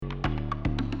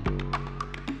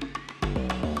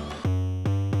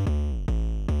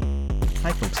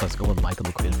Hi folks, how's it going? Michael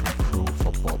McQuaid from Pro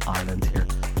Football Ireland here.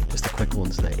 Just a quick one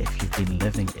today. If you've been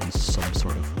living in some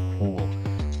sort of hole,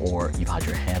 or you've had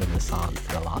your head in the sand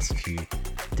for the last few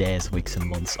days, weeks and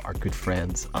months, our good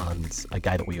friends and a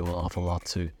guy that we owe an awful lot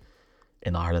to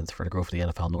in Ireland for the growth of the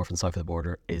NFL north and south of the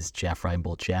border is Jeff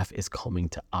Reinebold. Jeff is coming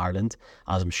to Ireland,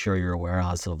 as I'm sure you're aware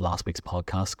as of last week's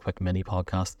podcast, quick mini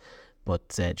podcast.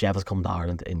 But Jeff has come to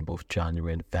Ireland in both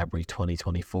January and February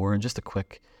 2024, and just a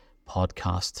quick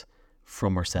podcast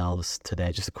from ourselves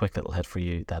today, just a quick little hit for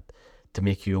you that to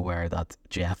make you aware that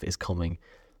Jeff is coming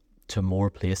to more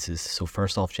places. So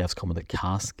first off, Jeff's coming to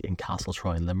Cask in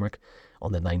Castletroy in Limerick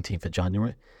on the 19th of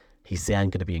January. He's then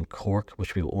going to be in Cork,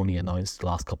 which we've only announced the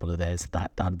last couple of days.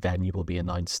 That venue will be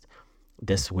announced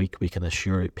this week. We can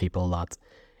assure people that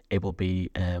it will be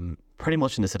pretty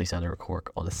much in the city centre of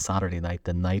Cork on a Saturday night,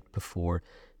 the night before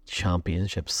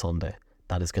Championship Sunday.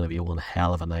 That is going to be one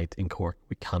hell of a night in Cork.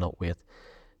 We cannot wait.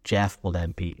 Jeff will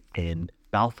then be in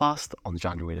Belfast on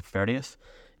January the 30th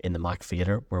in the Mac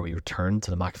Theatre, where we returned to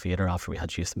the Mac Theatre after we had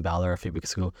Jason Bell there a few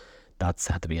weeks ago. That's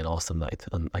had to be an awesome night,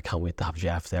 and I can't wait to have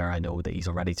Jeff there. I know that he's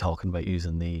already talking about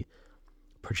using the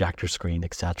projector screen,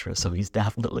 etc. So he's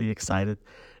definitely excited.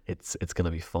 It's going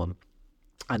to be fun.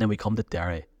 And then we come to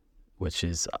Derry, which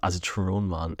is, as a Tyrone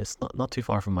man, it's not too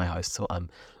far from my house. So I'm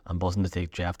buzzing to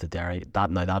take Jeff to Derry. That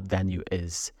venue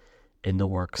is in the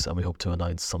works, and we hope to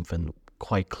announce something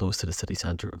quite close to the city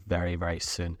centre very, very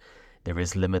soon. There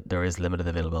is limited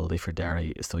availability for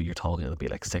Derry, so you're talking it'll be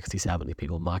like 60-70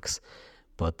 people max,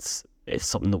 but it's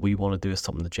something that we want to do. It's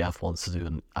something that Jeff wants to do,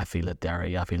 and I feel that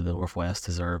Derry, I feel the Northwest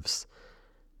deserves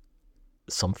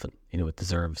something. It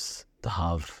deserves to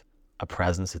have a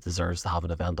presence. It deserves to have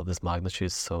an event of this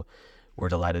magnitude, so we're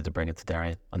delighted to bring it to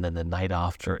Derry. And then the night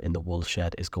after in the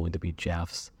Woolshed is going to be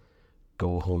Jeff's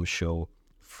go home show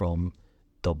from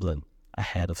Dublin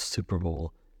ahead of Super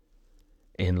Bowl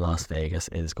in Las Vegas.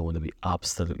 It is going to be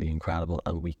absolutely incredible,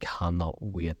 and we cannot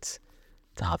wait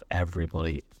to have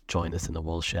everybody join us in the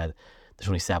Woolshed. There's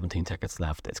only 17 tickets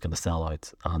left. It's going to sell out,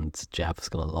 and Jeff is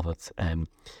going to love it.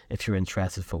 If you're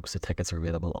interested, folks, the tickets are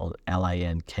available on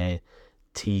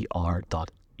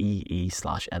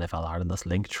linktr.ee/NFL Ireland. That's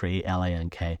Linktree,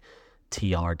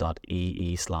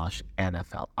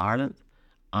 linktr.ee/NFL Ireland,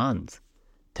 and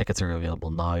tickets are available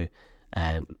now.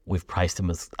 We've priced them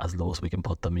as low as we can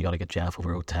put them. You got to get Jeff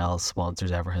over hotels,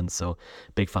 sponsors, everything. So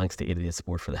big thanks to 88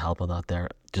 Sport for the help on that there.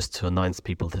 Just to announce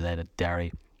people today that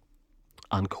Derry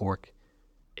and Cork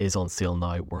is on sale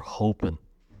now. We're hoping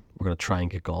we're going to try and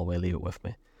get Galway. Leave it with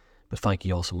me. But thank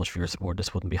you all so much for your support.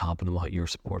 This wouldn't be happening without your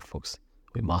support, folks.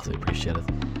 We massively appreciate it.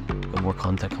 Got more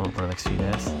content coming for the next few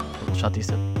days. We'll chat to you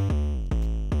soon.